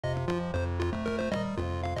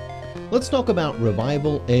let's talk about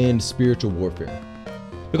revival and spiritual warfare.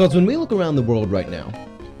 Because when we look around the world right now,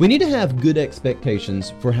 we need to have good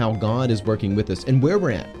expectations for how God is working with us and where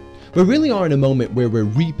we're at. We really are in a moment where we're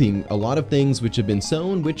reaping a lot of things which have been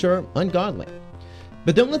sown, which are ungodly.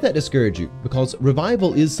 But don't let that discourage you, because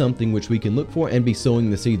revival is something which we can look for and be sowing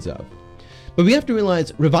the seeds of. But we have to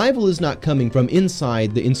realize revival is not coming from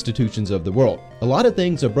inside the institutions of the world. A lot of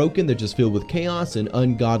things are broken, they're just filled with chaos and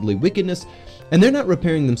ungodly wickedness, and they're not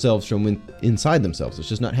repairing themselves from inside themselves. It's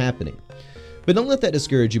just not happening. But don't let that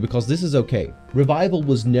discourage you, because this is okay. Revival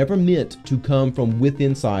was never meant to come from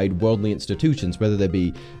within inside worldly institutions, whether they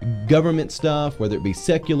be government stuff, whether it be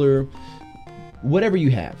secular, whatever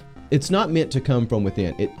you have. It's not meant to come from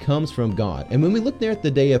within. It comes from God. And when we look there at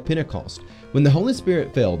the day of Pentecost, when the Holy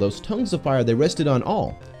Spirit fell, those tongues of fire, they rested on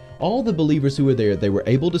all the believers who were there. They were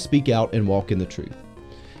able to speak out and walk in the truth.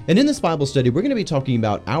 And in this Bible study, we're going to be talking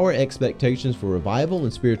about our expectations for revival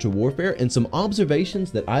and spiritual warfare and some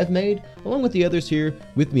observations that I've made, along with the others here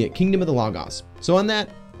with me at Kingdom of the Logos. So on that,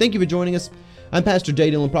 thank you for joining us. I'm Pastor J.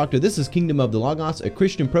 Dylan Proctor. This is Kingdom of the Logos, a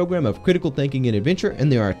Christian program of critical thinking and adventure,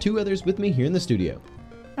 and there are two others with me here in the studio.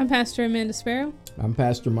 I'm Pastor Amanda Sparrow. I'm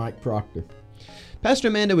Pastor Mike Proctor. Pastor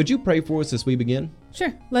Amanda, would you pray for us as we begin?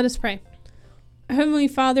 Sure, let us pray. Heavenly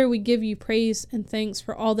Father, we give you praise and thanks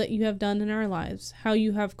for all that you have done in our lives, how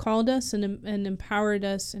you have called us and empowered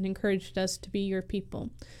us and encouraged us to be your people.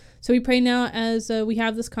 So we pray now as we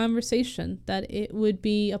have this conversation that it would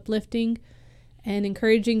be uplifting and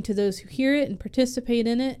encouraging to those who hear it and participate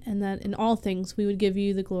in it, and that in all things we would give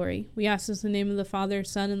you the glory. We ask this in the name of the Father,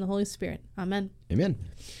 Son, and the Holy Spirit. Amen. Amen.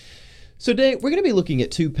 So today we're going to be looking at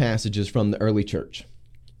two passages from the early church.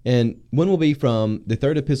 And one will be from the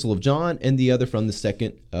third epistle of John and the other from the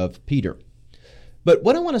second of Peter. But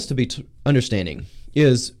what I want us to be understanding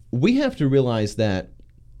is we have to realize that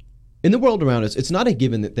in the world around us, it's not a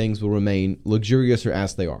given that things will remain luxurious or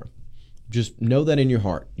as they are. Just know that in your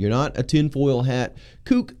heart. You're not a tinfoil hat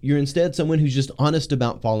kook. You're instead someone who's just honest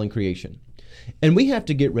about fallen creation. And we have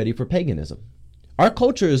to get ready for paganism. Our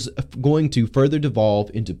culture is going to further devolve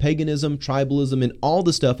into paganism, tribalism, and all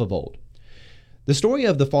the stuff of old. The story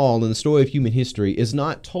of the fall and the story of human history is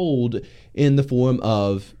not told in the form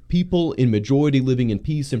of people in majority living in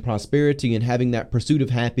peace and prosperity and having that pursuit of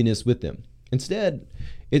happiness with them. Instead,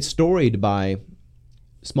 it's storied by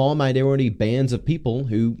small minority bands of people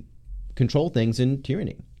who control things in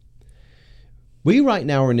tyranny. We right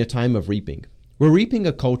now are in a time of reaping. We're reaping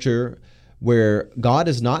a culture where God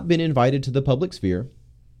has not been invited to the public sphere,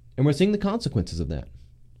 and we're seeing the consequences of that.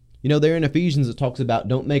 You know, there in Ephesians it talks about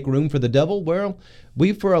don't make room for the devil. Well,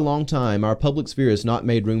 we for a long time, our public sphere has not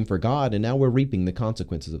made room for God, and now we're reaping the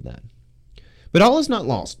consequences of that. But all is not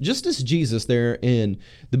lost. Just as Jesus there in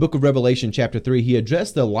the book of Revelation chapter 3, he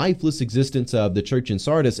addressed the lifeless existence of the church in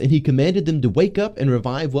Sardis, and he commanded them to wake up and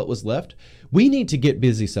revive what was left. We need to get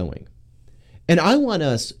busy sowing. And I want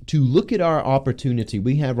us to look at our opportunity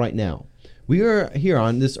we have right now. We are here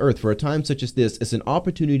on this earth for a time such as this as an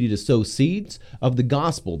opportunity to sow seeds of the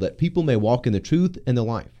gospel that people may walk in the truth and the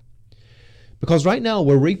life. Because right now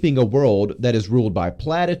we're reaping a world that is ruled by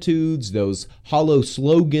platitudes, those hollow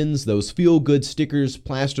slogans, those feel-good stickers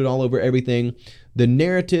plastered all over everything, the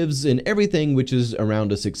narratives and everything which is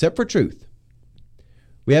around us except for truth.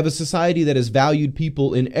 We have a society that has valued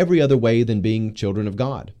people in every other way than being children of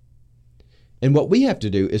God. And what we have to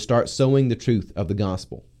do is start sowing the truth of the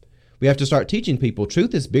gospel. We have to start teaching people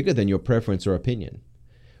truth is bigger than your preference or opinion.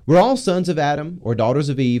 We're all sons of Adam or daughters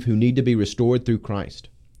of Eve who need to be restored through Christ.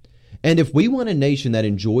 And if we want a nation that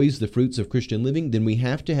enjoys the fruits of Christian living, then we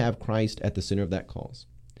have to have Christ at the center of that cause.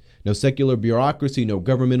 No secular bureaucracy, no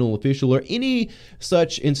governmental official, or any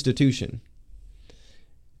such institution.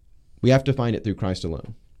 We have to find it through Christ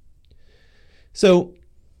alone. So,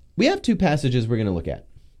 we have two passages we're going to look at.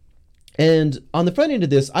 And on the front end of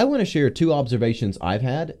this, I want to share two observations I've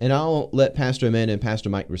had, and I'll let Pastor Amanda and Pastor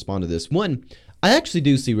Mike respond to this. One, I actually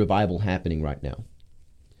do see revival happening right now.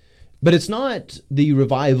 But it's not the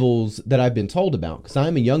revivals that I've been told about, because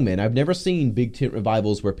I'm a young man. I've never seen big tent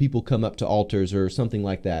revivals where people come up to altars or something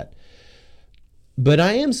like that. But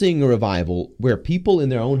I am seeing a revival where people in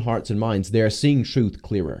their own hearts and minds, they're seeing truth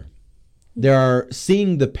clearer. They're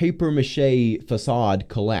seeing the papier-mâché facade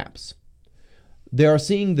collapse. They're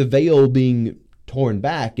seeing the veil being torn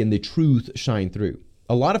back and the truth shine through.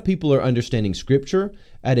 A lot of people are understanding Scripture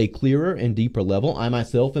at a clearer and deeper level. I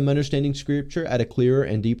myself am understanding Scripture at a clearer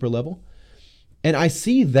and deeper level. And I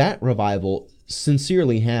see that revival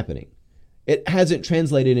sincerely happening. It hasn't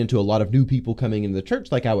translated into a lot of new people coming into the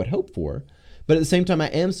church like I would hope for. But at the same time, I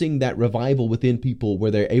am seeing that revival within people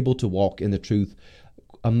where they're able to walk in the truth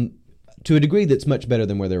to a degree that's much better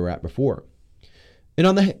than where they were at before. And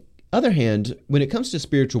on the other hand, when it comes to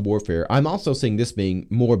spiritual warfare, I'm also seeing this being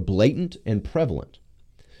more blatant and prevalent.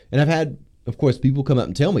 And I've had, of course, people come up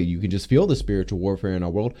and tell me you can just feel the spiritual warfare in our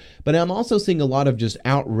world, but I'm also seeing a lot of just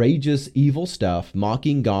outrageous evil stuff,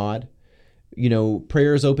 mocking God,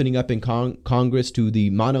 prayers opening up in Congress to the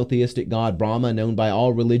monotheistic God Brahma, known by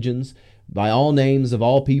all religions, by all names of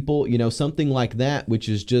all people, something like that, which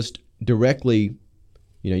is just directly,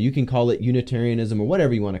 you can call it Unitarianism or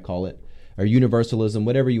whatever you want to call it, or universalism,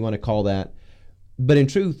 whatever you want to call that. But in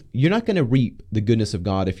truth, you're not going to reap the goodness of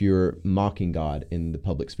God if you're mocking God in the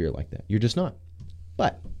public sphere like that. You're just not.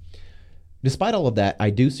 But despite all of that,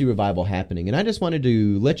 I do see revival happening. And I just wanted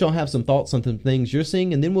to let y'all have some thoughts on some things you're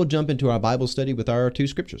seeing, and then we'll jump into our Bible study with our two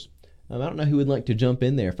scriptures. I don't know who would like to jump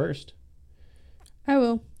in there first. I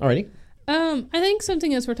will. Alrighty. I think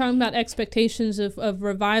something as we're talking about expectations of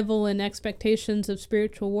revival and expectations of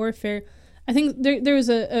spiritual warfare, I think there was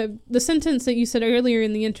the sentence that you said earlier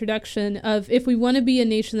in the introduction of, if we want to be a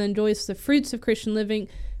nation that enjoys the fruits of Christian living,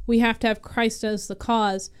 we have to have Christ as the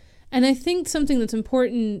cause. And I think something that's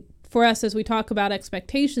important for us as we talk about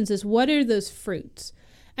expectations is, what are those fruits?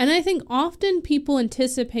 And I think often people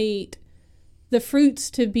anticipate the fruits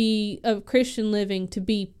to be of Christian living to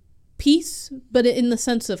be peace, but in the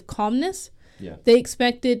sense of calmness. Yeah. They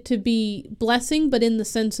expect it to be blessing, but in the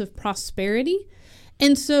sense of prosperity.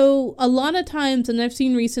 And so a lot of times, and I've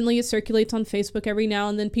seen recently, it circulates on Facebook every now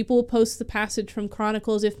and then, people will post the passage from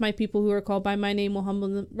Chronicles, if my people who are called by my name will humble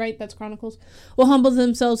them, right? That's Chronicles. Will humble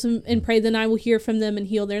themselves and pray, then I will hear from them and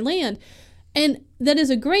heal their land. And that is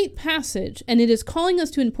a great passage, and it is calling us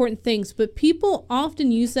to important things, but people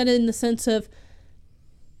often use that in the sense of,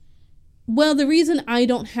 well, the reason I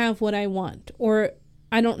don't have what I want, or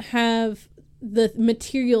I don't have the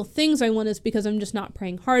material things I want, is because I'm just not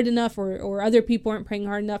praying hard enough, or other people aren't praying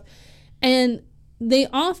hard enough. And they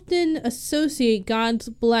often associate God's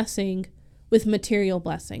blessing with material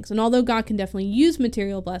blessings. And although God can definitely use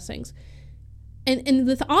material blessings, and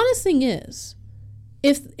the honest thing is,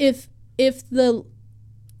 if the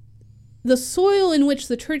soil in which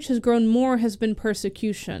the church has grown more has been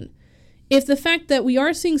persecution, if the fact that we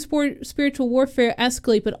are seeing spiritual warfare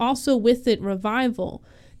escalate, but also with it revival,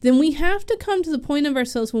 then we have to come to the point of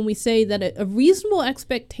ourselves when we say that a reasonable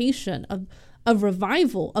expectation of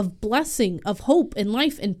revival, of blessing, of hope and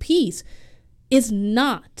life and peace is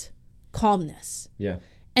not calmness. Yeah.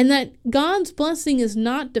 And that God's blessing is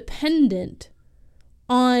not dependent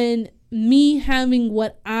on me having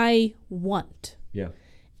what I want. Yeah.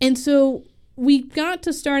 And so we got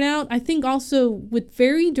to start out, I think, also with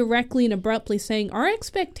very directly and abruptly saying our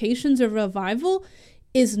expectations of revival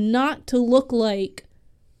is not to look like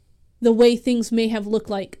the way things may have looked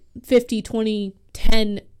like 50, 20,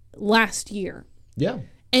 10 last year. Yeah.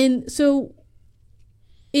 And so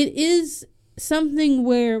it is something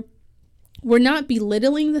where we're not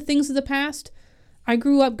belittling the things of the past. I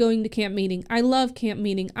grew up going to camp meeting. I love camp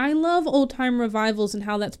meeting. I love old time revivals and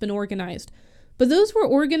how that's been organized. But those were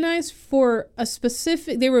organized for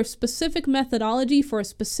they were a specific methodology for a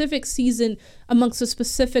specific season amongst a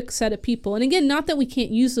specific set of people. And again, not that we can't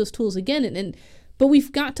use those tools again, but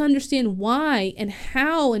we've got to understand why and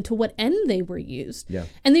how and to what end they were used. Yeah.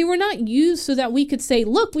 And they were not used so that we could say,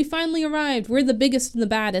 look, we finally arrived. We're the biggest and the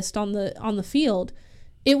baddest on the field.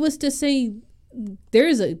 It was to say,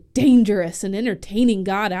 there's a dangerous and entertaining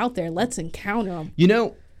God out there. Let's encounter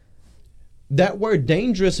him. That word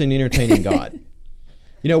dangerous and entertaining God.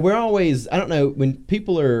 We're always, I don't know, when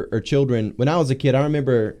people are children, when I was a kid, I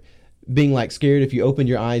remember being like scared if you opened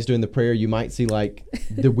your eyes during the prayer, you might see like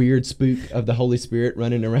the weird spook of the Holy Spirit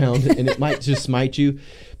running around and it might just smite you.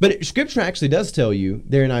 But Scripture actually does tell you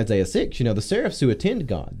there in Isaiah 6, the seraphs who attend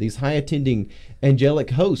God, these high attending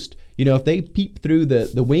angelic hosts, if they peep through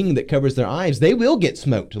the wing that covers their eyes, they will get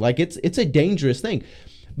smoked. Like it's a dangerous thing.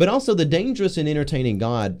 But also the dangerous and entertaining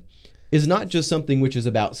God is not just something which is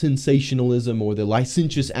about sensationalism or the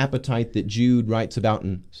licentious appetite that Jude writes about,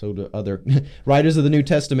 and so do other writers of the New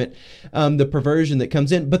Testament, the perversion that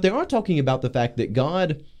comes in. But they are talking about the fact that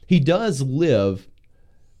God, he does live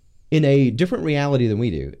in a different reality than we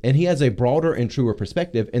do, and he has a broader and truer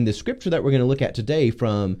perspective. And the scripture that we're going to look at today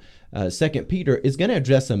from 2 Peter is going to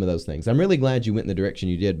address some of those things. I'm really glad you went in the direction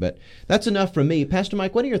you did, but that's enough from me. Pastor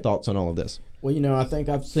Mike, what are your thoughts on all of this? Well, I think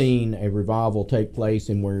I've seen a revival take place,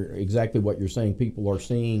 and where exactly what you're saying, people are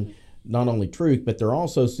seeing not only truth, but they're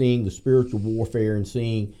also seeing the spiritual warfare and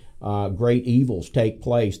seeing great evils take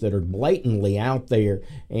place that are blatantly out there.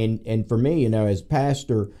 And for me, as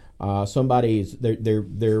pastor, somebody is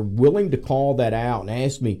they're willing to call that out and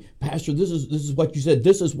ask me, Pastor, this is what you said.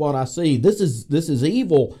 This is what I see. This is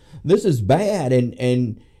evil this is bad,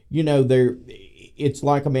 and you know, there, it's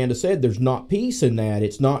like Amanda said, there's not peace in that.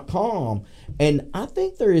 It's not calm. And I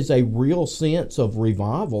think there is a real sense of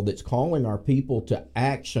revival that's calling our people to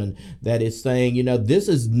action, that is saying, you know, this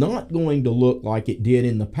is not going to look like it did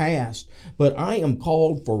in the past, but I am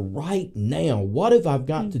called for right now. What have I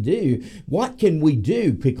got to do? What can we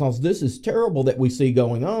do? Because this is terrible that we see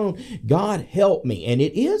going on. God help me. And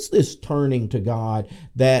it is this turning to God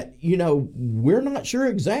that, you know, we're not sure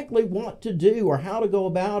exactly what to do or how to go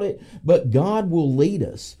about it, but God will lead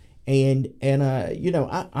us. And you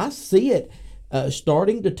know, I see it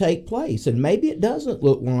starting to take place. And maybe it doesn't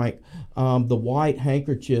look like the white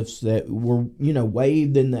handkerchiefs that were, you know,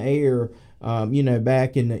 waved in the air, you know,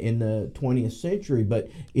 back in the 20th century, but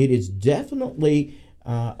it is definitely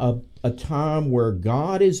a time where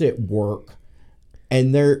God is at work,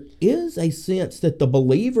 and there is a sense that the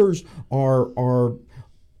believers are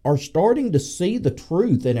starting to see the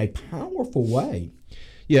truth in a powerful way.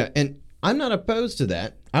 Yeah, and I'm not opposed to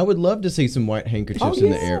that. I would love to see some white handkerchiefs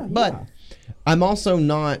in the air, but I'm also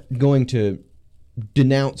not going to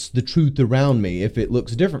denounce the truth around me if it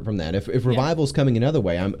looks different from that. If revival's coming another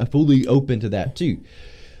way, I'm fully open to that too,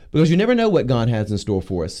 because you never know what God has in store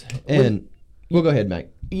for us. And well, go ahead,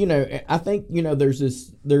 Mike. You know, I think, you know, there's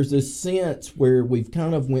this sense where we've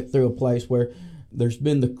kind of went through a place where there's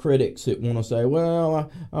been the critics that want to say, well,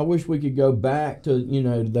 I wish we could go back to, you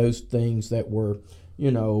know, those things that were,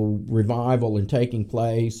 you know, revival and taking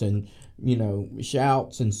place, and, you know,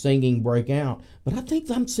 shouts and singing break out. But I think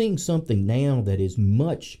I'm seeing something now that is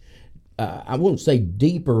much, I won't say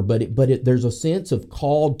deeper, but there's a sense of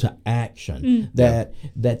called to action, that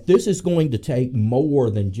this is going to take more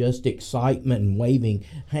than just excitement and waving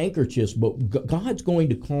handkerchiefs, but God's going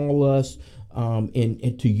to call us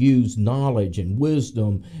and to use knowledge and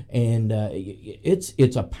wisdom, and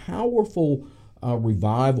it's a powerful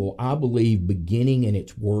revival, I believe, beginning in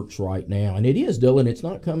its works right now. And it is, Dylan. It's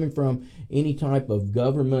not coming from any type of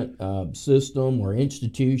government system or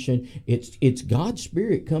institution. It's God's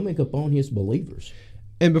Spirit coming upon His believers.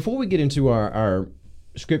 And before we get into our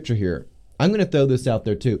scripture here, I'm going to throw this out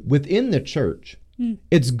there too. Within the church,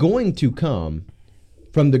 it's going to come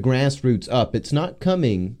from the grassroots up. It's not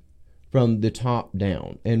coming from the top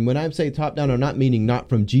down. And when I say top down, I'm not meaning not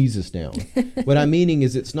from Jesus down. What I'm meaning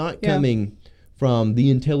is it's not coming from the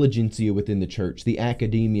intelligentsia within the church, the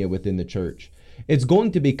academia within the church. It's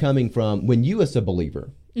going to be coming from when you as a believer,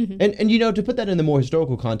 and you know, to put that in the more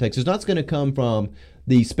historical context, it's not going to come from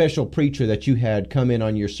the special preacher that you had come in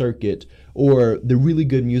on your circuit, or the really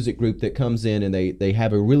good music group that comes in and they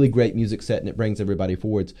have a really great music set and it brings everybody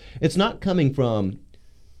forwards. It's not coming from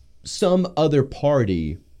some other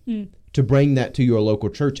party to bring that to your local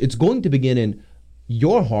church. It's going to begin in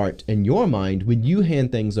your heart and your mind when you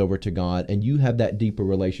hand things over to God and you have that deeper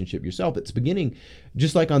relationship yourself. It's beginning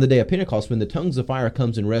just like on the day of Pentecost, when the tongues of fire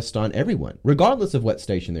comes and rests on everyone, regardless of what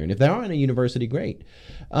station they're in. If they are in a university, great.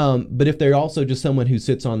 But if they're also just someone who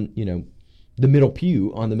sits on, you know, the middle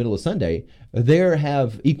pew on the middle of Sunday, they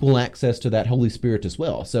have equal access to that Holy Spirit as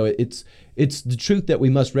well. So it's the truth that we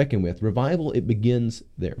must reckon with. Revival, it begins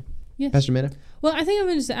there. Yes. Pastor Amanda? Well, I think I'm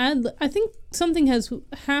going to just add, I think something has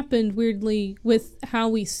happened weirdly with how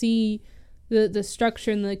we see the structure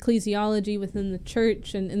and the ecclesiology within the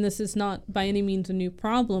church, and this is not by any means a new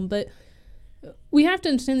problem, but we have to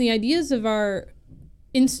understand the ideas of our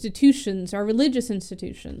institutions, our religious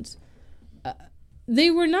institutions.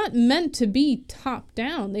 They were not meant to be top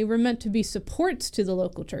down. They were meant to be supports to the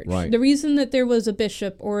local church. Right. The reason that there was a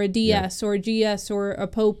bishop or a DS or a GS or a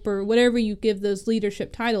pope or whatever you give those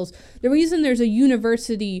leadership titles, the reason there's a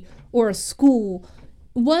university or a school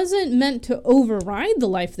wasn't meant to override the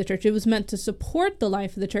life of the church. It was meant to support the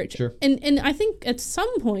life of the church. Sure. And I think at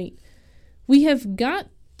some point we have got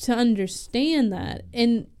to understand that.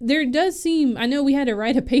 And there does seem, I know we had to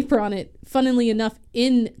write a paper on it, funnily enough,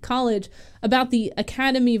 in college about the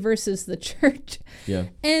academy versus the church. Yeah.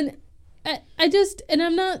 And I just, and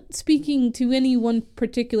I'm not speaking to any one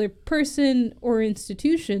particular person or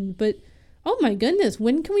institution, but oh my goodness,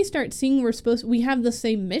 when can we start seeing we have the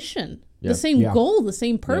same mission? The same goal, the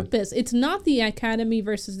same purpose. It's not the academy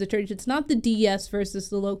versus the church. It's not the DS versus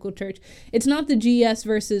the local church. It's not the GS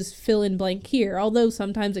versus fill in blank here, although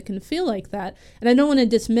sometimes it can feel like that. And I don't want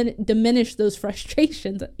to diminish those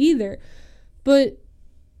frustrations either. But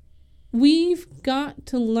we've got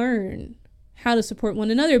to learn how to support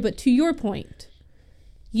one another. But to your point,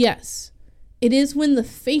 yes, it is when the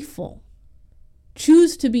faithful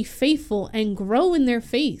choose to be faithful and grow in their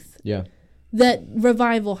faith. Yeah. That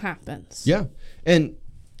revival happens. Yeah. And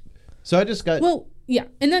so I just got... Well, Yeah,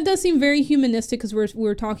 and that does seem very humanistic because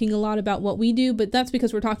we're talking a lot about what we do, but that's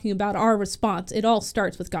because we're talking about our response. It all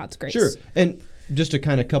starts with God's grace. Sure. And just to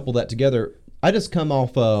kind of couple that together, I just come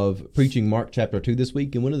off of preaching Mark chapter 2 this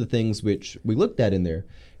week, and one of the things which we looked at in there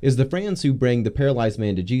is the friends who bring the paralyzed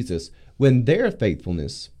man to Jesus, when their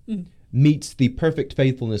faithfulness meets the perfect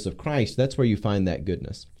faithfulness of Christ, that's where you find that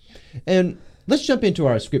goodness. And let's jump into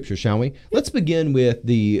our scripture, shall we? Let's begin with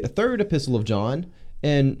the third epistle of John.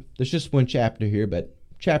 And there's just one chapter here, but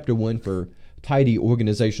chapter 1 for tidy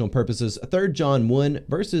organizational purposes. 3 John 1,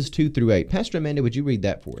 verses 2 through 8. Pastor Amanda, would you read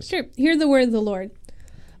that for us? Sure. Hear the word of the Lord.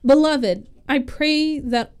 Beloved, I pray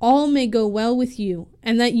that all may go well with you,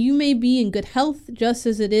 and that you may be in good health, just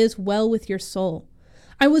as it is well with your soul.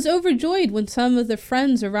 I was overjoyed when some of the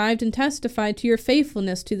friends arrived and testified to your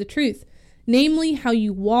faithfulness to the truth, namely how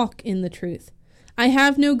you walk in the truth. I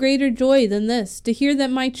have no greater joy than this, to hear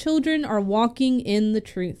that my children are walking in the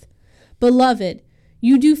truth. Beloved,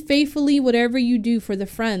 you do faithfully whatever you do for the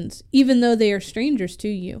friends, even though they are strangers to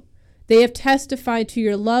you. They have testified to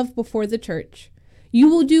your love before the church. You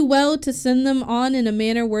will do well to send them on in a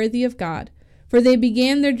manner worthy of God, for they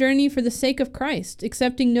began their journey for the sake of Christ,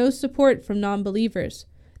 accepting no support from non-believers.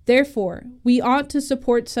 Therefore, we ought to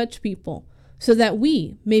support such people, so that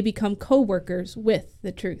we may become co-workers with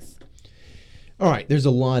the truth. All right, there's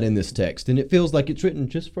a lot in this text, and it feels like it's written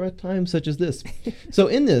just for a time such as this. So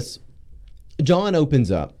in this, John opens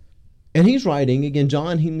up, and he's writing. Again,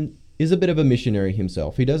 John, he is a bit of a missionary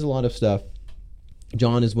himself. He does a lot of stuff.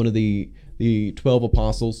 John is one of the 12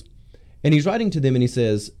 apostles, and he's writing to them, and he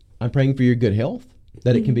says, I'm praying for your good health,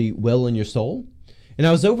 that it can be well in your soul. And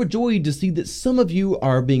I was overjoyed to see that some of you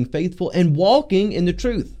are being faithful and walking in the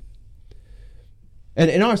truth. And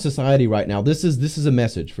in our society right now, this is a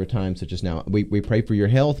message for times such as now. We pray for your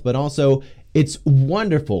health, but also it's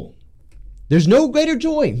wonderful. There's no greater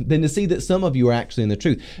joy than to see that some of you are actually in the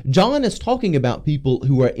truth. John is talking about people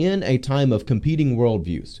who are in a time of competing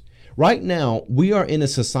worldviews. Right now, we are in a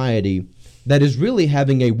society that is really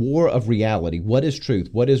having a war of reality. What is truth?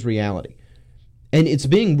 What is reality? And it's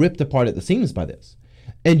being ripped apart at the seams by this.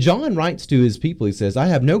 And John writes to his people, he says, I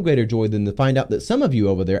have no greater joy than to find out that some of you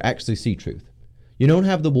over there actually see truth. You don't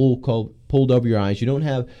have the wool pulled over your eyes. You don't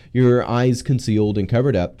have your eyes concealed and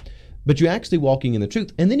covered up, but you're actually walking in the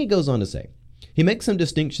truth. And then he goes on to say, he makes some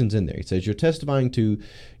distinctions in there. He says, you're testifying to,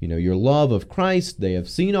 your love of Christ. They have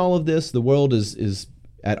seen all of this. The world is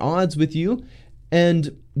at odds with you.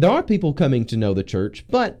 And there are people coming to know the church,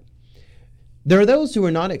 but there are those who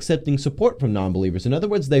are not accepting support from non-believers. In other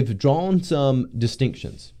words, they've drawn some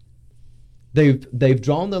distinctions. They've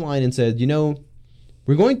drawn the line and said,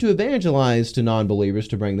 we're going to evangelize to non-believers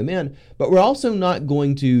to bring them in, but we're also not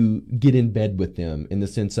going to get in bed with them in the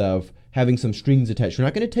sense of having some strings attached. We're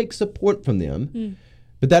not going to take support from them.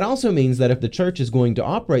 But that also means that if the church is going to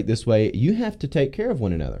operate this way, you have to take care of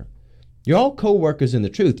one another. You're all co-workers in the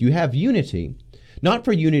truth. You have unity, not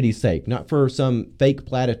for unity's sake, not for some fake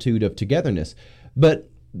platitude of togetherness, but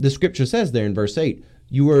the scripture says there in verse 8,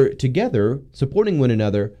 you are together supporting one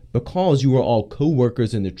another because you are all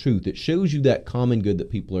co-workers in the truth. It shows you that common good that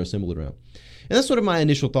people are assembled around. And that's sort of my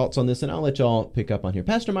initial thoughts on this, and I'll let y'all pick up on here.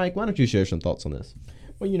 Pastor Mike, why don't you share some thoughts on this?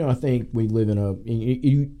 Well, I think we live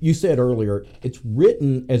in you said earlier, it's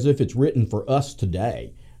written as if it's written for us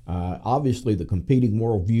today. Obviously, the competing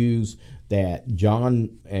worldviews that John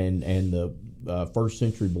and the first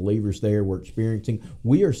century believers there were experiencing,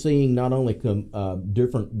 we are seeing not only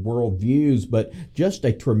different worldviews, but just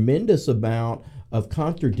a tremendous amount of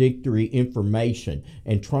contradictory information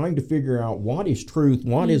and trying to figure out what is truth,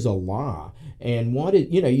 what is a lie, and what is,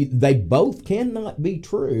 they both cannot be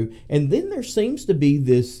true. And then there seems to be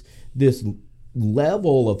this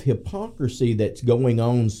level of hypocrisy that's going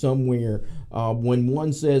on somewhere. When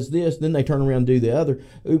one says this, then they turn around and do the other.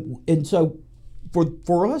 And so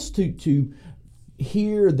for us to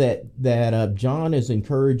hear that John is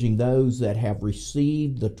encouraging those that have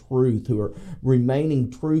received the truth, who are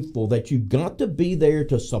remaining truthful, that you've got to be there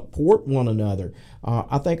to support one another.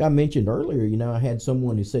 I think I mentioned earlier, I had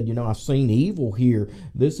someone who said, I've seen evil here.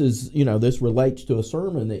 This is, this relates to a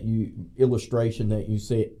sermon illustration that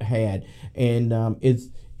you had. And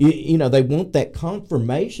they want that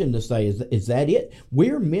confirmation to say, is that it?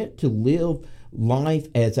 We're meant to live life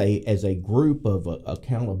as a group of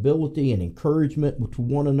accountability and encouragement to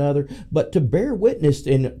one another, but to bear witness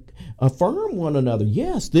and affirm one another.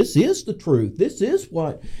 Yes, this is the truth. This is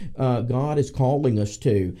what God is calling us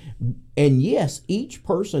to. And yes, each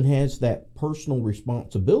person has that personal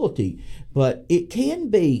responsibility, but it can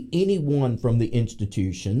be anyone from the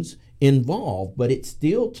institutions involved, but it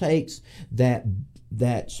still takes that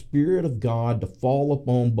that Spirit of God to fall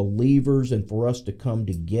upon believers and for us to come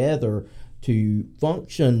together to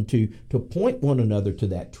function, to point one another to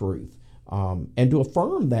that truth, and to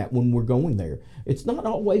affirm that when we're going there. It's not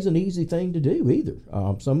always an easy thing to do either.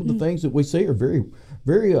 Some of the things that we see are very,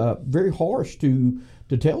 very, very harsh to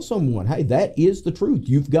tell someone, hey, that is the truth.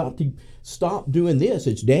 You've got to stop doing this.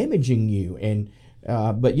 It's damaging you. And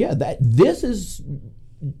but yeah, this is,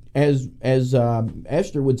 as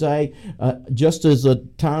Esther would say, just as a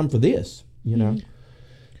time for this, you know.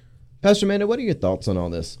 Pastor Amanda, what are your thoughts on all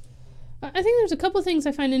this? I think there's a couple things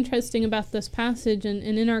I find interesting about this passage and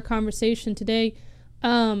in our conversation today.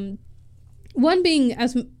 One being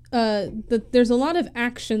that there's a lot of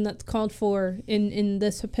action that's called for in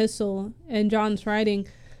this epistle and John's writing.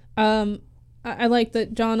 I like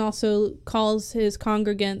that John also calls his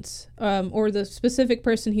congregants, or the specific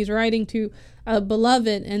person he's writing to,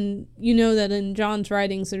 beloved. And you know that in John's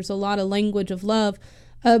writings there's a lot of language of love.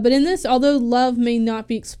 But in this, although love may not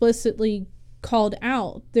be explicitly called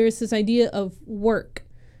out, there's this idea of work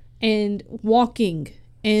and walking,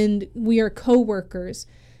 and we are co-workers.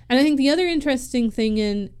 And I think the other interesting thing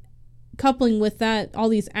in coupling with that, all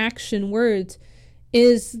these action words,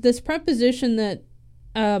 is this preposition that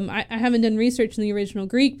I haven't done research in the original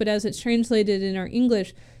Greek, but as it's translated in our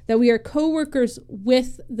English, that we are co-workers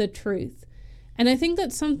with the truth. And I think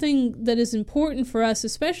that's something that is important for us,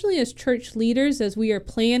 especially as church leaders, as we are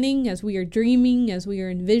planning, as we are dreaming, as we are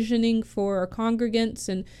envisioning for our congregants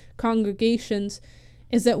and congregations,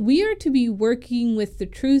 is that we are to be working with the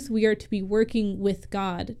truth. We are to be working with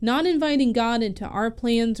God, not inviting God into our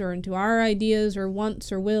plans or into our ideas or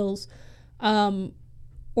wants or wills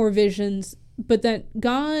or visions, but that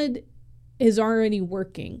God is already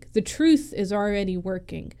working. The truth is already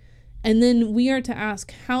working. And then we are to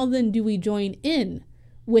ask, how then do we join in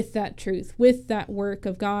with that truth, with that work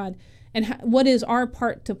of God? And what is our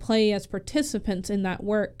part to play as participants in that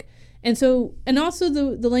work? And so, and also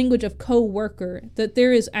the language of co-worker, that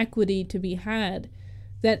there is equity to be had,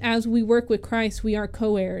 that as we work with Christ, we are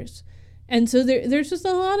co-heirs. And so there's just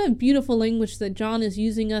a lot of beautiful language that John is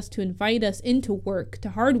using us to invite us into work, to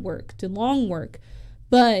hard work, to long work,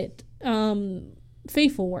 but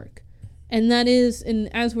faithful work. And that is, and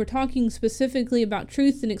as we're talking specifically about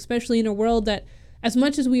truth, and especially in a world that, as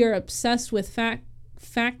much as we are obsessed with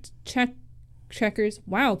fact checkers,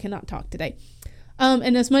 wow, cannot talk today.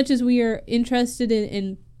 And as much as we are interested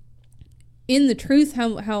in the truth,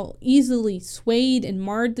 how easily swayed and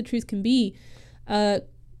marred the truth can be,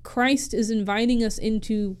 Christ is inviting us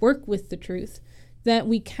into work with the truth, that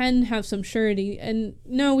we can have some surety. And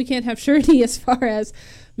no, we can't have surety as far as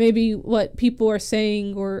maybe what people are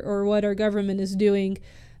saying or what our government is doing,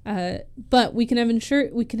 but we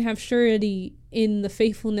can have surety in the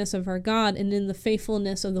faithfulness of our God and in the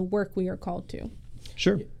faithfulness of the work we are called to.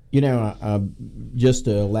 Sure. You know, just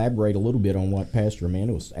to elaborate a little bit on what Pastor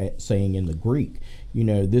Amanda was saying in the Greek, you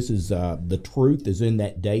know, this is the truth is in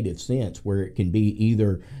that dative sense where it can be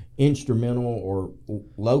either instrumental or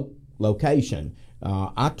location.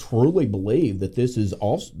 I truly believe that this is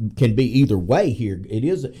also can be either way here. It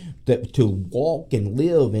is that to walk and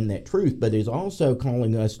live in that truth, but it's also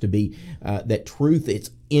calling us to be that truth.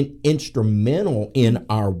 It's instrumental in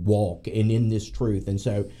our walk and in this truth. And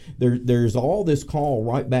so there's all this call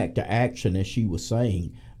right back to action, as she was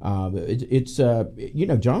saying. It's you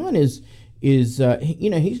know, John is you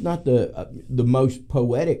know, he's not the most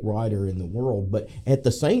poetic writer in the world, but at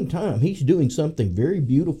the same time, he's doing something very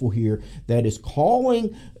beautiful here that is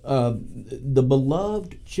calling the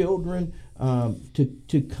beloved children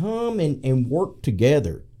to come and work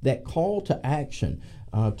together. That call to action,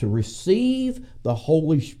 to receive the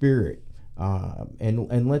Holy Spirit,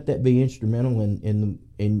 and let that be instrumental in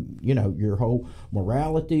you know, your whole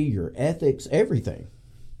morality, your ethics, everything.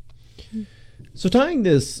 So tying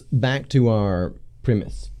this back to our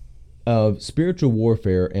premise of spiritual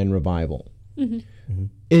warfare and revival,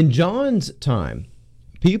 in John's time,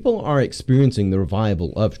 people are experiencing the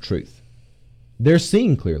revival of truth. They're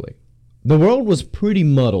seeing clearly. The world was pretty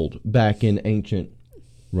muddled back in ancient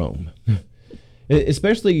Rome.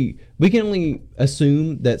 Especially, we can only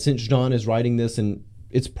assume that since John is writing this, and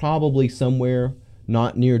it's probably somewhere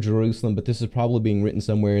not near Jerusalem, but this is probably being written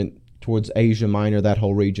somewhere towards Asia Minor, that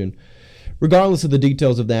whole region. Regardless of the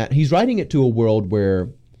details of that, he's writing it to a world where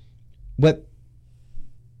what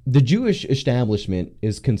the Jewish establishment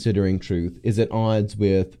is considering truth is at odds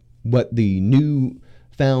with what the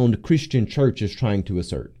new-found Christian church is trying to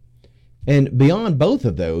assert. And beyond both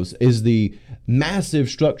of those is the massive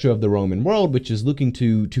structure of the Roman world, which is looking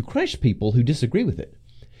to crush people who disagree with it.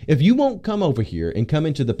 If you won't come over here and come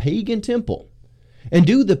into the pagan temple and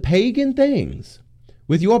do the pagan things,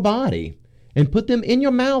 with your body and put them in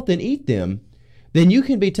your mouth and eat them, then you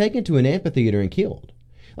can be taken to an amphitheater and killed.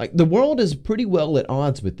 Like, the world is pretty well at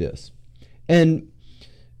odds with this. And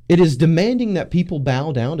it is demanding that people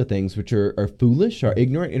bow down to things which are foolish, are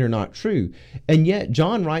ignorant, and are not true. And yet,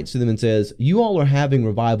 John writes to them and says, you all are having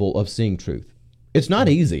revival of seeing truth. It's not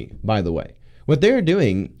easy, by the way. What they're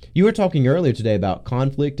doing, you were talking earlier today about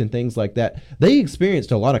conflict and things like that. They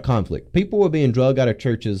experienced a lot of conflict. People were being drugged out of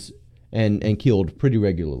churches and killed pretty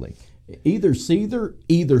regularly. Either Caesar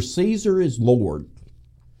is Lord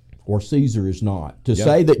or Caesar is not. To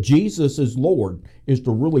say that Jesus is Lord is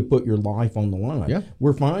to really put your life on the line. Yeah.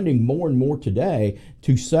 We're finding more and more today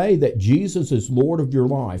to say that Jesus is Lord of your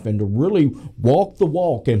life and to really walk the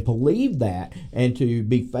walk and believe that and to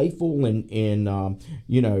be faithful in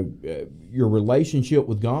your relationship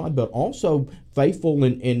with God, but also faithful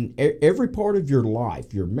in every part of your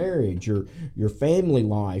life, your marriage, your family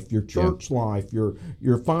life, your church life,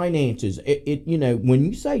 your finances. When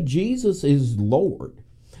you say Jesus is Lord,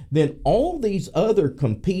 then all these other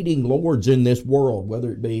competing lords in this world,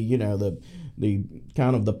 whether it be, the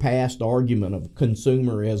kind of the past argument of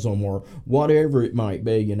consumerism or whatever it might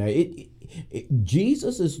be,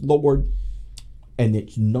 Jesus is Lord, and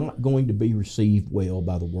it's not going to be received well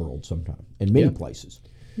by the world sometime in many places.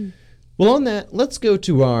 Well, on that, let's go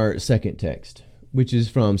to our second text, which is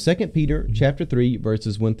from 2 Peter chapter 3,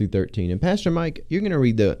 verses 1 through 13. And Pastor Mike, you're going to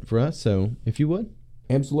read that for us, so if you would.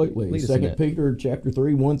 Absolutely. 2 Peter chapter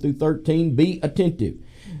 3, 1 through 13. Be attentive.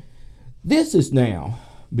 This is now,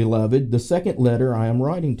 beloved, the second letter I am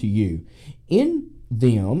writing to you. In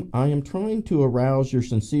them I am trying to arouse your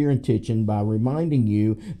sincere intention by reminding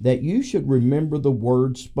you that you should remember the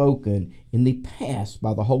words spoken in the past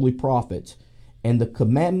by the holy prophets and the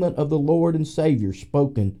commandment of the Lord and Savior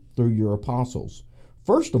spoken through your apostles.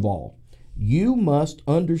 First of all, you must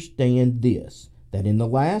understand this, that in the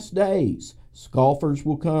last days scoffers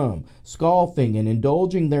will come, scoffing and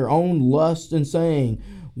indulging their own lusts and saying,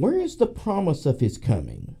 where is the promise of his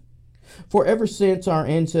coming? For ever since our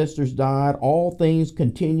ancestors died, all things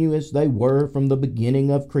continue as they were from the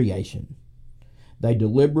beginning of creation. They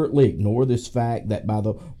deliberately ignore this fact that by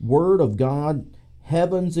the word of God,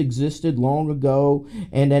 heavens existed long ago,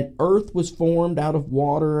 and an earth was formed out of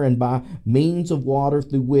water and by means of water,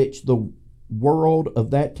 through which the world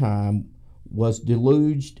of that time was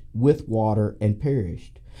deluged with water and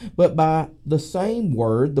perished. But by the same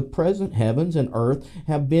word, the present heavens and earth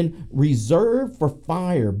have been reserved for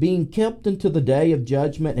fire, being kept until the day of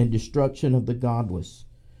judgment and destruction of the godless.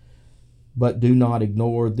 But do not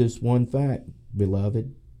ignore this one fact,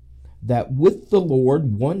 beloved, that with the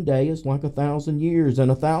Lord 1 day is like 1,000 years, and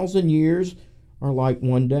 1,000 years are like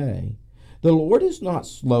 1 day. The Lord is not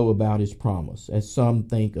slow about his promise, as some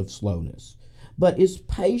think of slowness, but is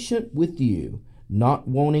patient with you, not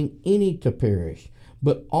wanting any to perish,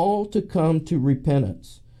 but all to come to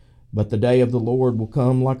repentance. But the day of the Lord will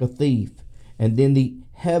come like a thief, and then the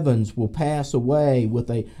heavens will pass away with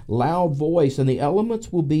a loud voice, and the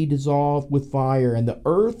elements will be dissolved with fire, and the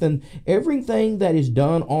earth and everything that is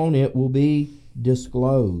done on it will be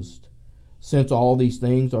disclosed. Since all these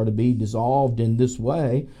things are to be dissolved in this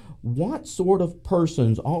way, what sort of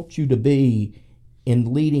persons ought you to be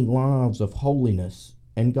in leading lives of holiness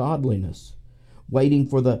and godliness, waiting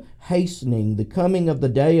for the coming of the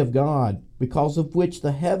day of God, because of which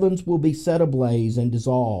the heavens will be set ablaze and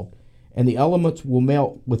dissolved, and the elements will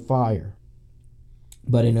melt with fire?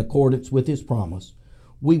 But in accordance with his promise,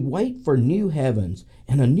 we wait for new heavens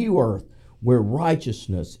and a new earth where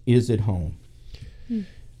righteousness is at home.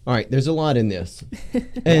 All right, there's a lot in this.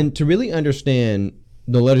 And to really understand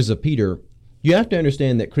the letters of Peter, you have to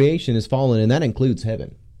understand that creation is fallen, and that includes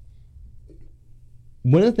heaven.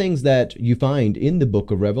 One of the things that you find in the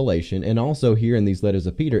book of Revelation and also here in these letters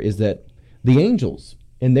of Peter is that the angels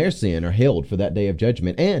in their sin are held for that day of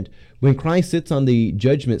judgment. And when Christ sits on the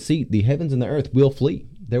judgment seat, the heavens and the earth will flee.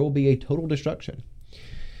 There will be a total destruction.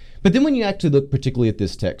 But then when you actually look particularly at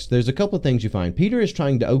this text, there's a couple of things you find. Peter is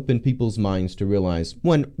trying to open people's minds to realize,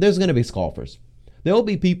 one, there's going to be scoffers. There will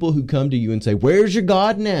be people who come to you and say, where's your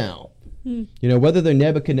God now? Whether they're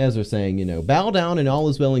Nebuchadnezzar saying, bow down and all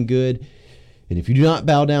is well and good. And if you do not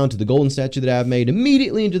bow down to the golden statue that I have made,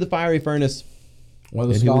 immediately into the fiery furnace. Well,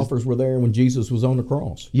 the scoffers were there when Jesus was on the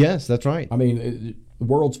cross. Yes, that's right. I mean, the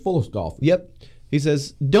world's full of scoffers. Yep. He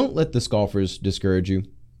says, don't let the scoffers discourage you,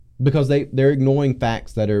 because they're ignoring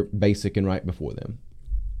facts that are basic and right before them.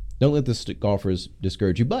 Don't let the scoffers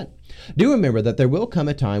discourage you. But do remember that there will come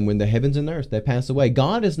a time when the heavens and the earth, they pass away.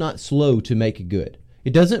 God is not slow to make good.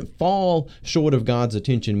 It doesn't fall short of God's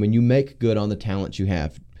attention when you make good on the talents you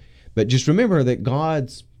have. But just remember that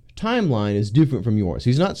God's timeline is different from yours.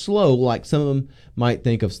 He's not slow like some of them might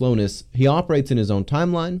think of slowness. He operates in his own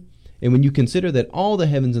timeline. And when you consider that all the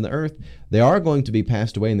heavens and the earth, they are going to be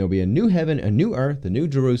passed away, and there'll be a new heaven, a new earth, a new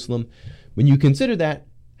Jerusalem. When you consider that,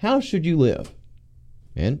 how should you live?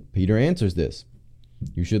 And Peter answers this.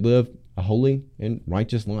 You should live a holy and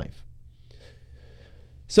righteous life.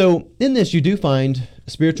 So in this, you do find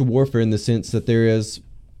spiritual warfare in the sense that there is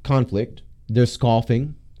conflict, there's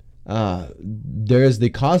scoffing, there is the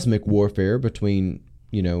cosmic warfare between,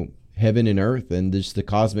 heaven and earth, and there's the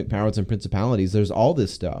cosmic powers and principalities. There's all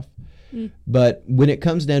this stuff. But when it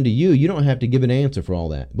comes down to you, you don't have to give an answer for all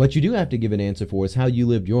that. What you do have to give an answer for is how you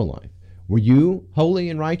lived your life. Were you holy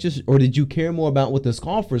and righteous, or did you care more about what the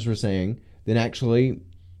scoffers were saying than actually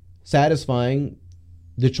satisfying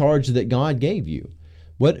the charge that God gave you?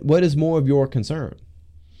 What is more of your concern?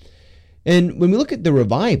 And when we look at the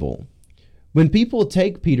revival, when people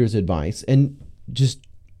take Peter's advice and just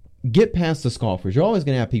get past the scoffers, you're always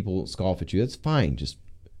going to have people scoff at you. That's fine. Just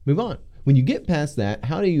move on. When you get past that,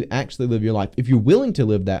 how do you actually live your life? If you're willing to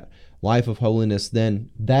live that life of holiness,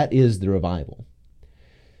 then that is the revival.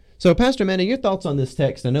 So, Pastor Amanda, your thoughts on this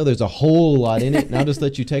text? I know there's a whole lot in it, and I'll just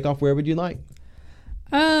let you take off wherever you like.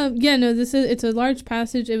 It's a large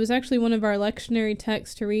passage. It was actually one of our lectionary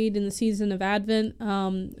texts to read in the season of Advent.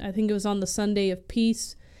 I think it was on the Sunday of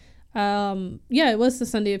Peace. It was the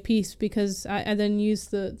Sunday of Peace, because I then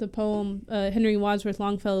used the poem, Henry Wadsworth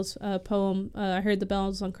Longfellow's poem, I Heard the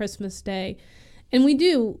Bells on Christmas Day. And we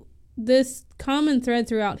do, this common thread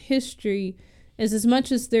throughout history is, as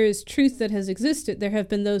much as there is truth that has existed, there have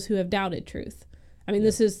been those who have doubted truth. I mean,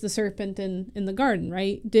 This is the serpent in the garden,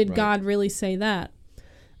 right? Did God really say that?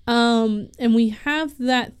 And we have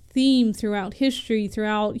that theme throughout history,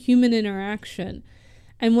 throughout human interaction.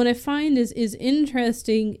 And what I find is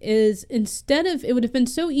interesting is, instead of, it would have been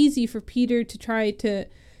so easy for Peter to try to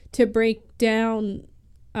break down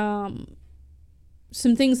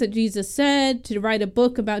some things that Jesus said, to write a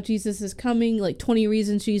book about Jesus' coming, like 20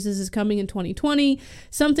 reasons Jesus is coming in 2020,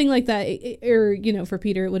 something like that. For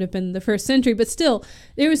Peter, it would have been the first century, but still,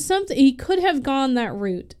 there was something, he could have gone that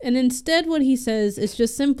route. And instead what he says is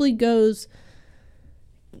just simply goes,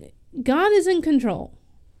 God is in control.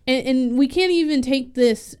 And we can't even take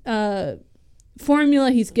this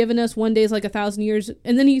formula he's given us, 1 day is like 1,000 years,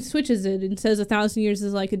 and then he switches it and says 1,000 years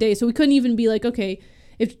is like a day. So we couldn't even be like, okay,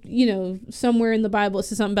 if, somewhere in the Bible it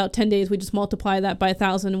says something about 10 days, we just multiply that by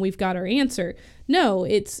 1,000 and we've got our answer. No,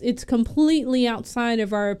 it's completely outside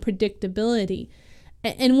of our predictability.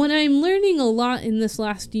 And what I'm learning a lot in this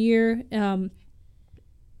last year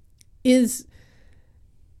is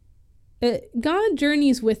God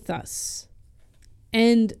journeys with us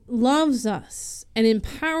and loves us and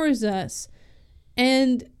empowers us.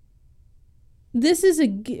 And this is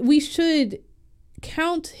we should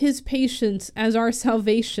count his patience as our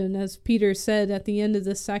salvation, as Peter said at the end of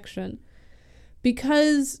this section,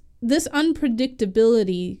 because this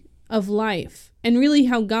unpredictability of life, and really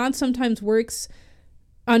how God sometimes works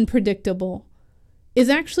unpredictable, is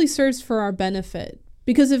actually serves for our benefit.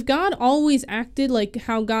 Because if God always acted like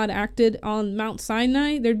how God acted on Mount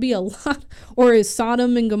Sinai, there'd be a lot, or as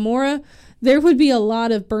Sodom and Gomorrah, there would be a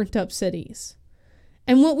lot of burnt up cities.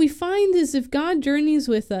 And what we find is, if God journeys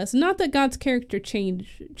with us, not that God's character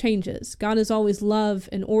changes. God is always love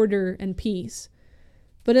and order and peace.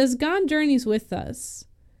 But as God journeys with us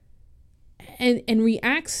and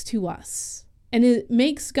reacts to us, and it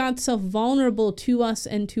makes God's self vulnerable to us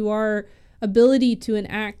and to our ability to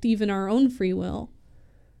enact even our own free will,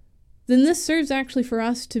 then this serves actually for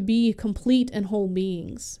us to be complete and whole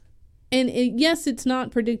beings. And yes, it's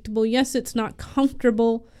not predictable. Yes, it's not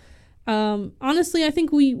comfortable. Honestly, I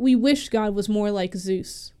think we wish God was more like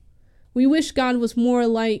Zeus. We wish God was more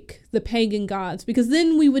like the pagan gods, because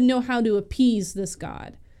then we would know how to appease this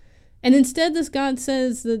God. And instead, this God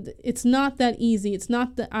says that it's not that easy. It's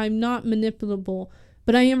not that I'm not manipulable,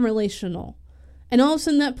 but I am relational. And all of a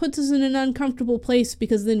sudden that puts us in an uncomfortable place,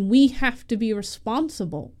 because then we have to be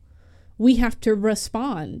responsible. We have to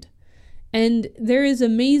respond. And there is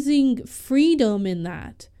amazing freedom in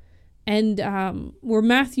that. And where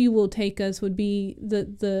Matthew will take us would be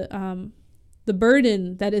the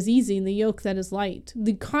burden that is easy and the yoke that is light.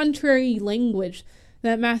 The contrary language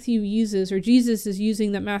that Matthew uses, or Jesus is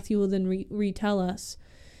using, that Matthew will then retell us,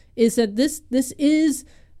 is that this is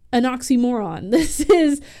an oxymoron. This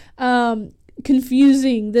is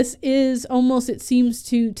confusing. This is almost, it seems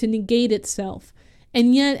to negate itself.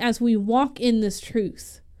 And yet, as we walk in this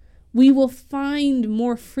truth, we will find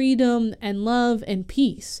more freedom and love and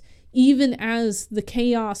peace, even as the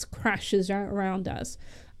chaos crashes around us.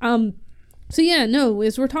 So yeah, no,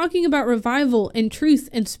 as we're talking about revival and truth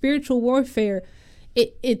and spiritual warfare,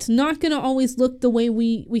 it's not going to always look the way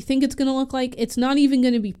we think it's going to look like. It's not even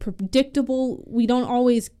going to be predictable. We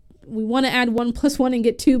want to add 1 + 1 and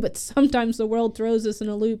get 2, but sometimes the world throws us in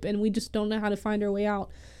a loop and we just don't know how to find our way out.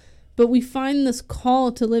 But we find this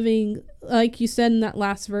call to living, like you said in that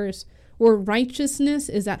last verse, where righteousness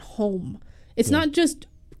is at home. It's not just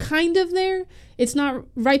kind of there. It's not,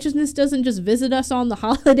 righteousness doesn't just visit us on the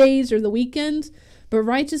holidays or the weekends, but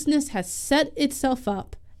righteousness has set itself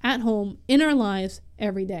up at home in our lives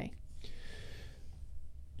every day.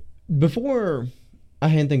 Before I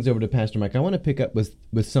hand things over to Pastor Mike, I want to pick up with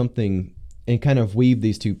something and kind of weave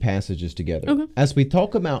these two passages together. Okay. As we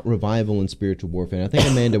talk about revival and spiritual warfare, and I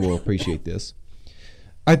think Amanda will appreciate this.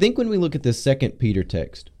 I think when we look at this 2 Peter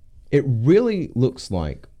text, it really looks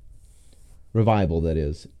like revival, that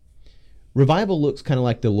is. Revival looks kind of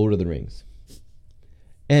like the Lord of the Rings.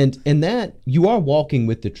 And in that, you are walking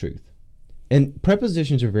with the truth. And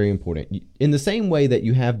prepositions are very important. In the same way that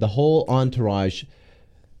you have the whole entourage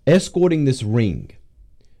escorting this ring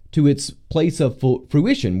to its place of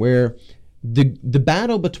fruition, where the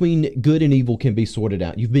battle between good and evil can be sorted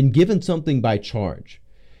out. You've been given something by charge.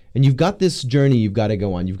 And you've got this journey you've got to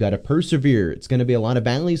go on. You've got to persevere. It's going to be a lot of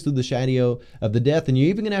valleys through the shadow of the death, and you're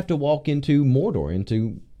even going to have to walk into Mordor,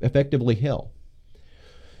 into effectively hell.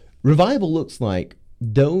 Revival looks like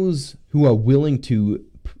those who are willing to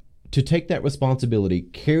take that responsibility,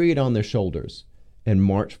 carry it on their shoulders, and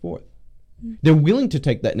march forth. They're willing to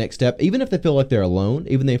take that next step, even if they feel like they're alone,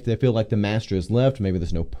 even if they feel like the master has left, maybe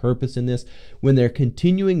there's no purpose in this. When they're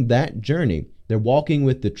continuing that journey, they're walking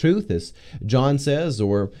with the truth, as John says,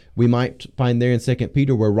 or we might find there in 2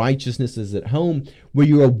 Peter, where righteousness is at home, where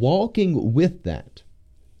you are walking with that.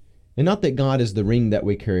 And not that God is the ring that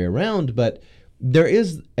we carry around, but there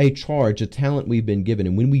is a charge, a talent we've been given.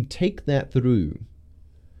 And when we take that through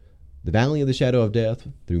the valley of the shadow of death,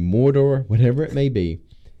 through Mordor, whatever it may be,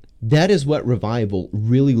 that is what revival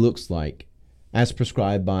really looks like as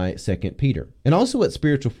prescribed by 2 Peter. And also what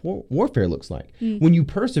spiritual warfare looks like. When you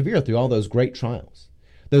persevere through all those great trials,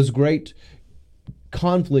 those great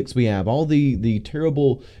conflicts we have, all the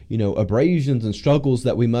terrible, abrasions and struggles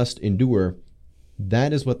that we must endure,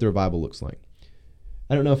 that is what the revival looks like.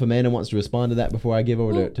 I don't know if Amanda wants to respond to that before I give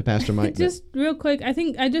over to Pastor Mike. Just real quick, I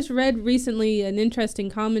think I just read recently an interesting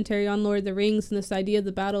commentary on Lord of the Rings and this idea of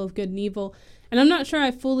the battle of good and evil. And I'm not sure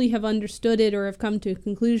I fully have understood it or have come to a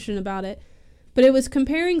conclusion about it. But it was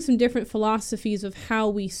comparing some different philosophies of how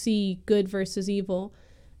we see good versus evil.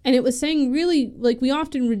 And it was saying really, like, we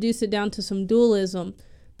often reduce it down to some dualism.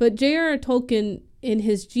 But J.R.R. Tolkien, in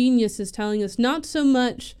his genius, is telling us not so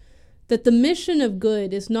much that the mission of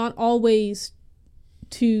good is not always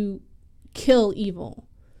to kill evil,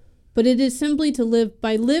 but it is simply to live,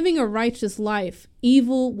 by living a righteous life,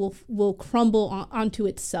 evil will crumble onto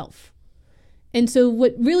itself. And so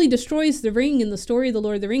what really destroys the ring in the story of the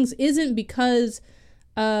Lord of the Rings isn't because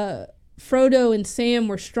Frodo and Sam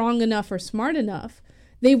were strong enough or smart enough.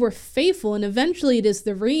 They were faithful, and eventually it is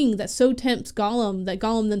the ring that so tempts Gollum that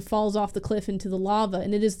Gollum then falls off the cliff into the lava,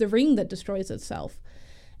 and it is the ring that destroys itself.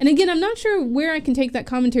 And again, I'm not sure where I can take that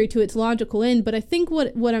commentary to its logical end, but I think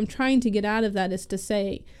what I'm trying to get out of that is to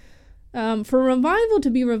say, for revival to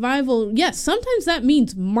be revival, yes, sometimes that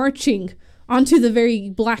means marching onto the very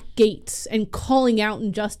black gates and calling out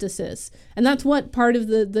injustices. And that's what part of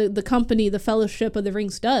the company, the Fellowship of the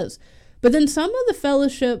Rings does. But then some of the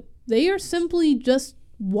Fellowship, they are simply just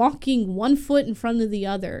walking one foot in front of the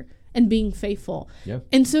other and being faithful. Yeah.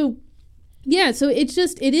 And so, yeah, so it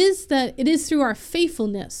is through our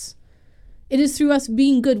faithfulness. It is through us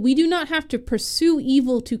being good. We do not have to pursue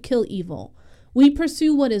evil to kill evil. We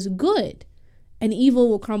pursue what is good, and evil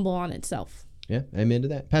will crumble on itself. Yeah, amen to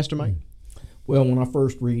that. Pastor Mike? Well, when I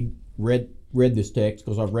first read this text,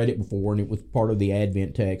 because I've read it before, and it was part of the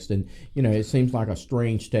Advent text, and it seems like a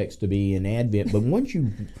strange text to be in Advent, but once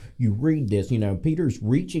you read this, Peter's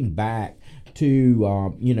reaching back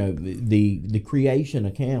to the creation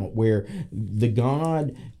account, where the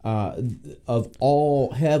God of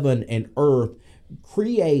all heaven and earth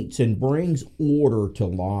creates and brings order to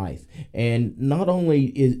life. And not only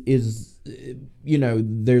is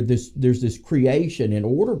there's this creation and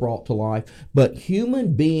order brought to life, but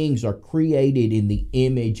human beings are created in the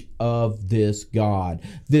image of this God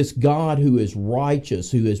who is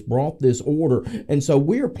righteous, who has brought this order. And so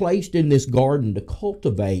we're placed in this garden to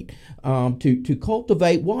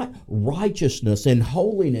cultivate what? Righteousness and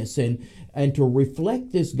holiness, and to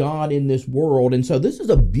reflect this God in this world. And so this is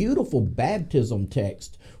a beautiful baptism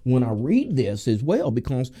text when I read this as well,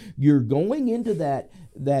 because you're going into that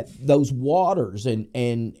those waters and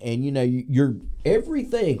you know, you're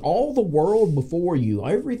everything, all the world before you,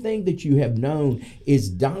 everything that you have known is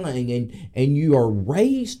dying, and you are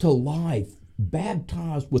raised to life,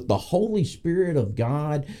 baptized with the Holy Spirit of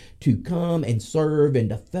God to come and serve and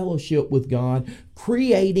to fellowship with God,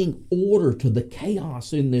 creating order to the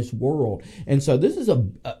chaos in this world. And so this is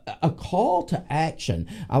a call to action.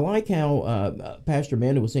 I like how Pastor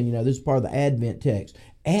Amanda was saying, you know, this is part of the Advent text.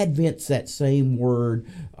 Advent's that same word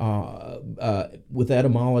with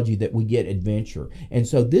etymology that we get adventure. And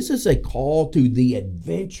so this is a call to the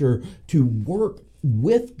adventure to work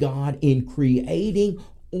with God in creating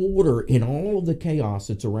order in all of the chaos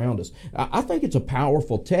that's around us. I think it's a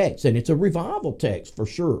powerful text, and it's a revival text for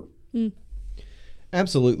sure. Mm.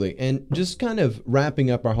 Absolutely. And just kind of wrapping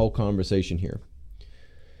up our whole conversation here,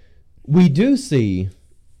 we do see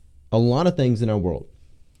a lot of things in our world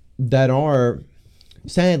that are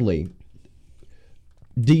sadly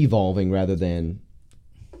devolving rather than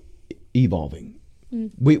evolving.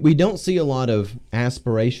 Mm. We don't see a lot of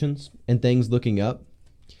aspirations and things looking up.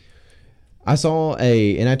 I saw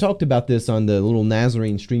and I talked about this on the little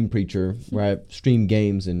Nazarene stream preacher where I stream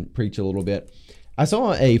games and preach a little bit. I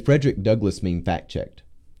saw a Frederick Douglass meme fact-checked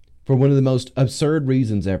for one of the most absurd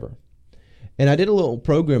reasons ever. And I did a little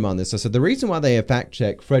program on this. I said the reason why they have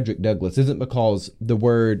fact-checked Frederick Douglass isn't because the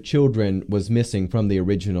word children was missing from the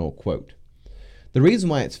original quote. The reason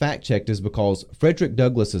why it's fact-checked is because Frederick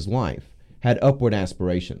Douglass's life had upward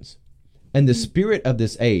aspirations. And the spirit of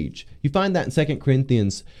this age, you find that in 2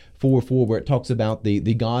 Corinthians 4:4, where it talks about the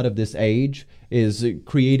God of this age is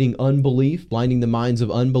creating unbelief, blinding the minds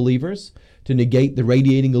of unbelievers to negate the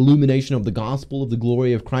radiating illumination of the gospel of the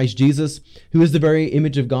glory of Christ Jesus, who is the very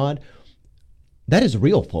image of God. That is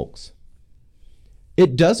real, folks.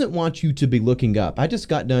 It doesn't want you to be looking up. I just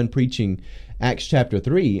got done preaching Acts chapter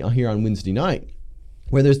 3 here on Wednesday night,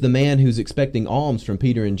 where there's the man who's expecting alms from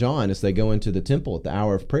Peter and John as they go into the temple at the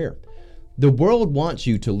hour of prayer. The world wants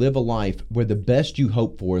you to live a life where the best you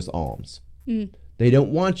hope for is alms. Mm. They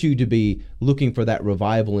don't want you to be looking for that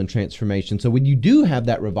revival and transformation. So when you do have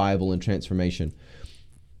that revival and transformation,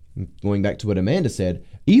 going back to what Amanda said,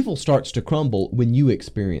 evil starts to crumble when you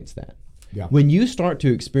experience that. Yeah. When you start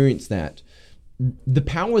to experience that, the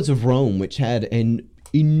powers of Rome, which had an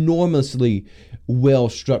enormously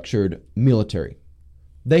well-structured military,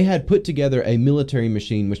 they had put together a military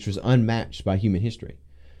machine which was unmatched by human history.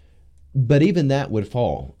 But even that would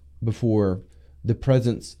fall before the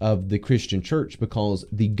presence of the Christian church, because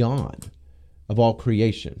the God of all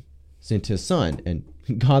creation sent his Son, and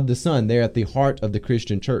God the Son there at the heart of the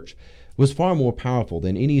Christian church was far more powerful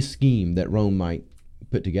than any scheme that Rome might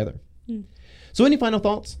put together. Mm. So any final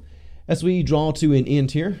thoughts as we draw to an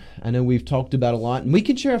end here? I know we've talked about a lot, and we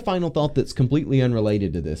can share a final thought that's completely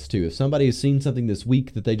unrelated to this too. If somebody has seen something this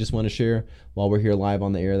week that they just want to share while we're here live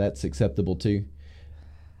on the air, that's acceptable too.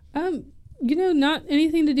 You know, not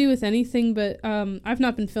anything to do with anything, but I've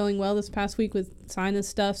not been feeling well this past week with sinus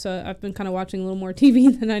stuff, so I've been kind of watching a little more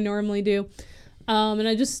TV than I normally do. And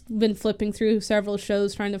I just been flipping through several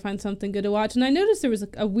shows trying to find something good to watch, and I noticed there was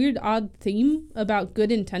a weird, odd theme about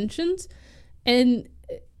good intentions. And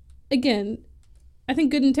again, I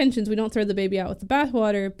think good intentions, we don't throw the baby out with the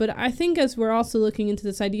bathwater, but I think as we're also looking into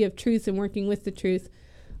this idea of truth and working with the truth,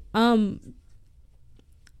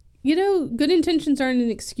 you know, good intentions aren't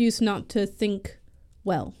an excuse not to think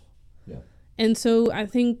well. Yeah. And so I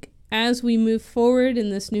think as we move forward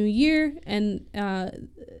in this new year and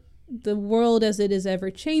the world as it is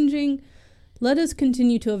ever changing, let us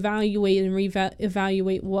continue to evaluate and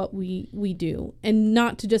evaluate what we do, and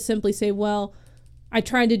not to just simply say, well, I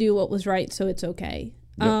tried to do what was right, so it's okay.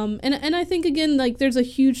 Yep. And I think, again, like there's a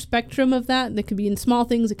huge spectrum of that. That could be in small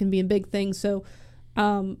things, it can be in big things. So,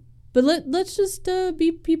 but let's just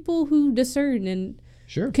be people who discern and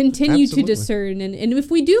Sure. continue Absolutely. to discern. And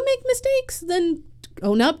if we do make mistakes, then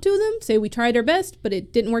own up to them. Say we tried our best, but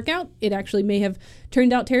it didn't work out. It actually may have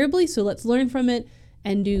turned out terribly. So let's learn from it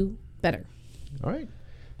and do better. All right.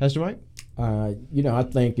 Pastor Mike? You know, I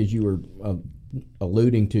think as you were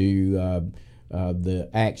alluding to the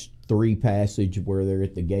Acts 3 passage where they're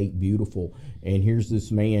at the gate beautiful, and here's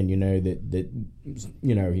this man, you know, that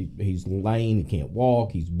you know, he's lame, he can't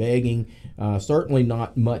walk, he's begging, certainly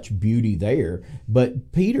not much beauty there,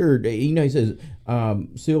 but Peter, you know, he says,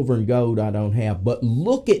 silver and gold I don't have, but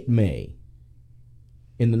look at me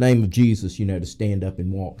in the name of Jesus, you know, to stand up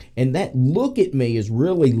and walk. And that look at me is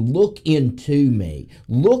really look into me,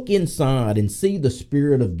 look inside and see the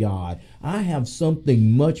Spirit of God. I have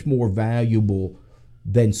something much more valuable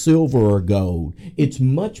than silver or gold. It's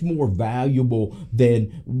much more valuable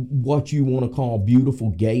than what you want to call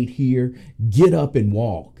beautiful gait here. Get up and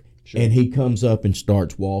walk. Sure. And he comes up and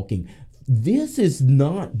starts walking. This is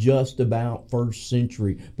not just about first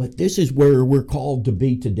century, but this is where we're called to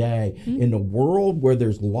be today. Mm-hmm. In a world where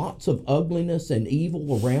there's lots of ugliness and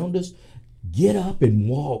evil around us, get up and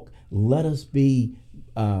walk. Let us be,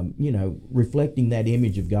 reflecting that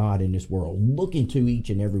image of God in this world, looking to each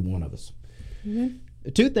and every one of us.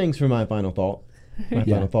 Mm-hmm. Two things for my final thought.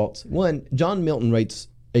 Final thoughts. One, John Milton writes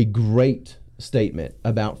a great statement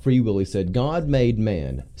about free will. He said, God made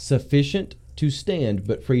man sufficient to stand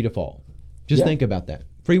but free to fall. Just think about that.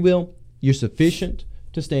 Free will, you're sufficient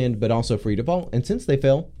to stand but also free to fall. And since they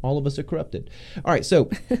fell, all of us are corrupted. All right, so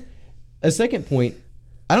a second point,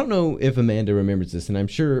 I don't know if Amanda remembers this, and I'm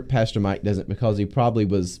sure Pastor Mike doesn't because he probably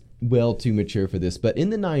was well too mature for this, but in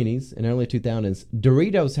the 90s and early 2000s,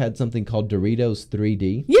 Doritos had something called Doritos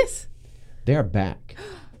 3D. Yes. They're back.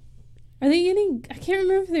 Are they getting, I can't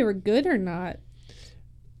remember if they were good or not.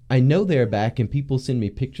 I know they're back, and people send me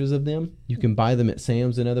pictures of them. You can buy them at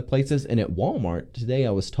Sam's and other places. And at Walmart today,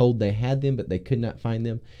 I was told they had them, but they could not find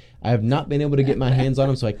them. I have not been able to get my hands on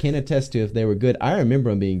them, so I can't attest to if they were good. I remember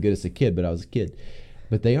them being good as a kid, but I was a kid.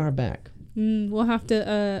 But they are back. We'll have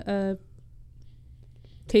to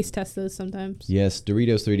taste test those sometimes. Yes,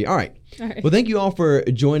 Doritos 3D. All right. Well, thank you all for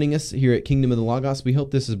joining us here at Kingdom of the Logos. We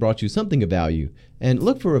hope this has brought you something of value. And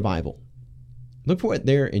look for revival. Look for it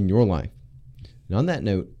there in your life. And on that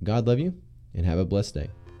note, God love you and have a blessed day.